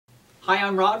Hi,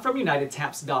 I'm Rod from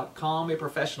UnitedTaps.com, a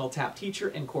professional tap teacher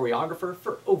and choreographer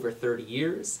for over 30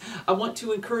 years. I want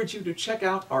to encourage you to check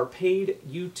out our paid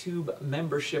YouTube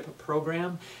membership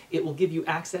program. It will give you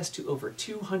access to over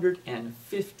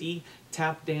 250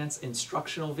 tap dance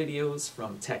instructional videos,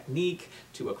 from technique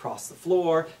to across the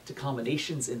floor to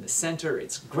combinations in the center.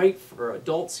 It's great for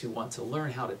adults who want to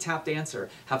learn how to tap dance or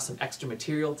have some extra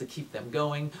material to keep them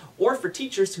going, or for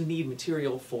teachers who need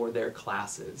material for their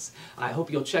classes. I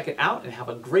hope you'll check it out and have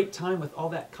a great time with all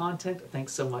that content.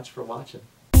 Thanks so much for watching.